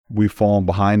we've fallen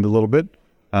behind a little bit,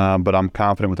 but I'm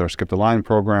confident with our Skip the Line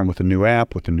program, with the new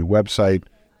app, with the new website,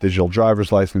 digital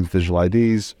driver's license, digital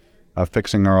IDs,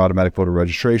 fixing our automatic voter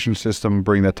registration system,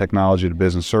 bring that technology to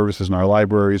business services in our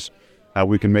libraries.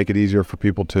 We can make it easier for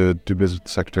people to do business with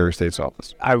the Secretary of State's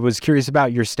office. I was curious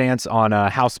about your stance on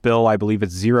House Bill, I believe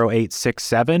it's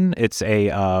 0867. It's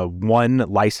a one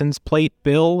license plate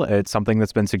bill. It's something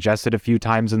that's been suggested a few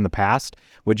times in the past.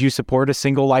 Would you support a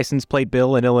single license plate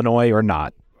bill in Illinois or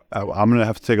not? I'm going to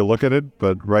have to take a look at it,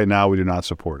 but right now we do not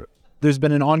support it. There's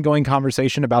been an ongoing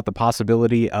conversation about the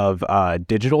possibility of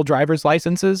digital driver's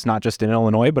licenses, not just in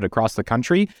Illinois, but across the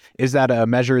country. Is that a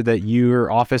measure that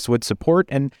your office would support?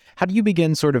 And how do you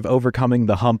begin sort of overcoming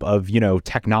the hump of,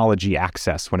 technology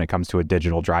access when it comes to a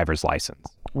digital driver's license?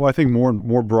 Well, I think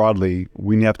more broadly,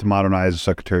 we have to modernize the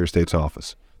Secretary of State's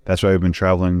office. That's why we've been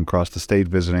traveling across the state,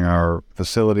 visiting our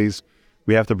facilities.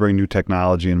 We have to bring new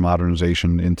technology and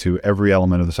modernization into every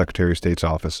element of the Secretary of State's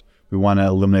office. We want to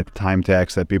eliminate the time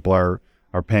tax that people are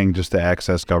paying just to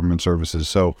access government services.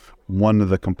 So one of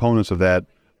the components of that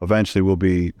eventually will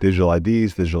be digital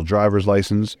IDs, digital driver's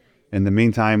license. In the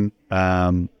meantime,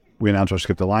 we announced our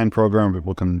Skip the Line program.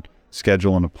 People can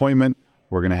schedule an appointment.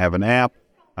 We're going to have an app.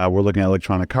 We're looking at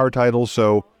electronic car titles.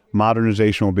 So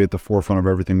modernization will be at the forefront of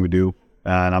everything we do,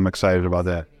 and I'm excited about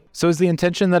that. So is the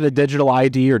intention that a digital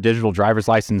ID or digital driver's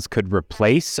license could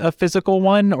replace a physical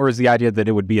one, or is the idea that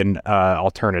it would be an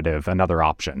alternative, another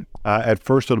option? At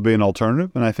first, it'll be an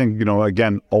alternative. And I think,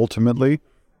 again, ultimately,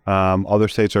 other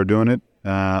states are doing it.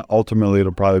 Ultimately,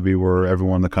 it'll probably be where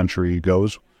everyone in the country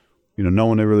goes. No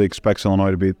one really expects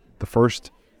Illinois to be the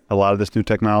first, a lot of this new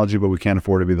technology, but we can't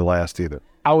afford to be the last either.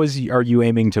 How are you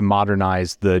aiming to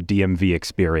modernize the DMV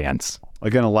experience?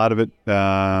 Again, a lot of it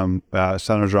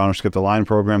centers around our Skip the Line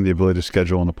program, the ability to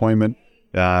schedule an appointment.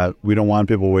 We don't want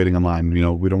people waiting in line.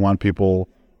 We don't want people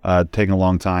taking a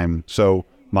long time. So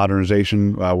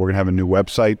modernization, we're going to have a new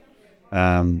website,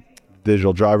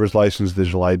 digital driver's license,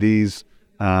 digital IDs.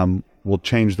 Will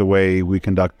change the way we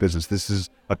conduct business. This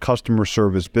is a customer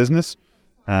service business,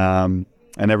 and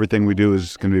everything we do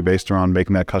is going to be based around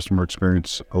making that customer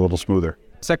experience a little smoother.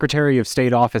 Secretary of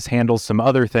State office handles some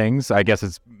other things. I guess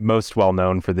it's most well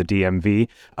known for the DMV.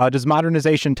 Does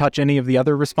modernization touch any of the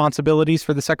other responsibilities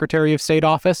for the Secretary of State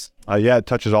office? Yeah, it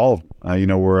touches all of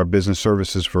them. We're a business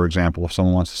services, for example. If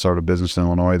someone wants to start a business in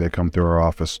Illinois, they come through our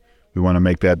office. We want to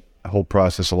make that whole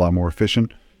process a lot more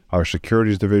efficient. Our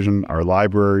securities division, our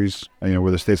libraries, we're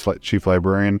the state's chief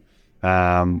librarian.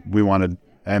 We want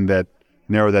to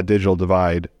narrow that digital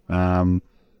divide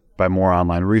by more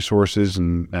online resources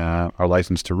and our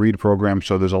License to Read program.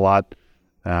 So there's a lot.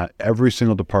 Every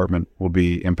single department will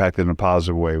be impacted in a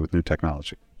positive way with new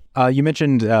technology. You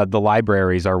mentioned the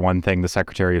libraries are one thing the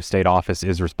Secretary of State office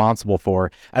is responsible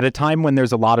for. At a time when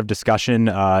there's a lot of discussion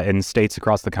in states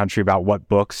across the country about what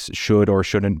books should or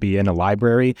shouldn't be in a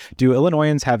library, do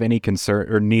Illinoisans have any concern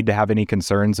or need to have any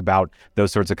concerns about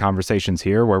those sorts of conversations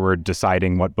here where we're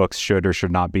deciding what books should or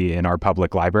should not be in our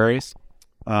public libraries?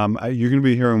 You're going to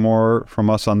be hearing more from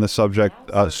us on this subject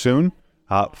soon.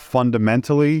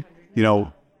 Fundamentally,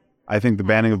 I think the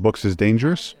banning of books is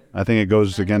dangerous. I think it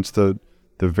goes against the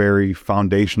very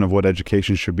foundation of what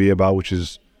education should be about, which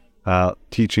is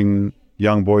teaching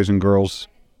young boys and girls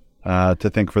to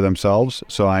think for themselves.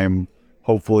 So I'm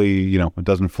hopefully, it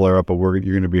doesn't flare up, but you're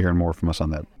going to be hearing more from us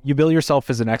on that. You bill yourself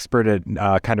as an expert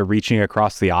at kind of reaching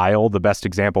across the aisle. The best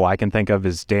example I can think of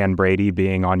is Dan Brady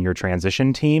being on your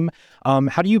transition team.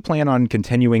 How do you plan on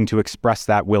continuing to express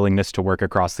that willingness to work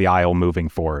across the aisle moving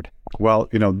forward? Well,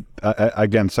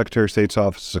 again, Secretary of State's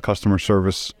office is a customer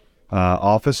service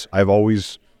office. I've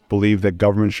always believed that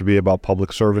government should be about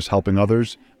public service, helping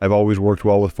others. I've always worked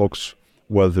well with folks,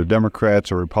 whether they're Democrats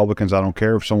or Republicans. I don't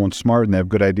care. If someone's smart and they have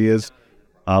good ideas,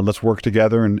 let's work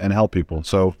together and help people.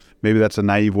 So maybe that's a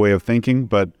naive way of thinking,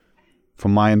 but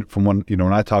from when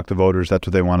I talk to voters, that's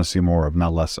what they want to see more of,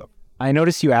 not less of. I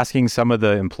noticed you asking some of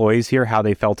the employees here how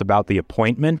they felt about the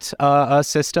appointment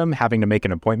system, having to make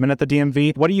an appointment at the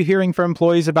DMV. What are you hearing from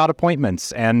employees about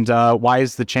appointments, and why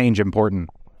is the change important?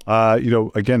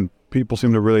 Again, people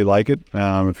seem to really like it.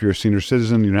 If you're a senior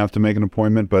citizen, you don't have to make an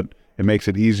appointment, but it makes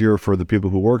it easier for the people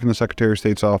who work in the Secretary of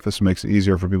State's office. It makes it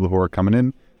easier for people who are coming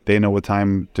in. They know what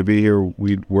time to be here.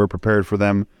 We're prepared for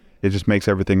them. It just makes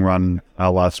everything run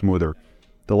a lot smoother.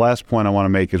 The last point I want to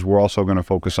make is we're also going to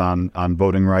focus on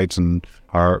voting rights and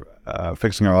our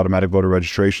fixing our automatic voter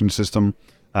registration system,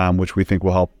 which we think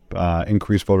will help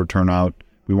increase voter turnout.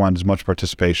 We want as much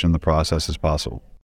participation in the process as possible.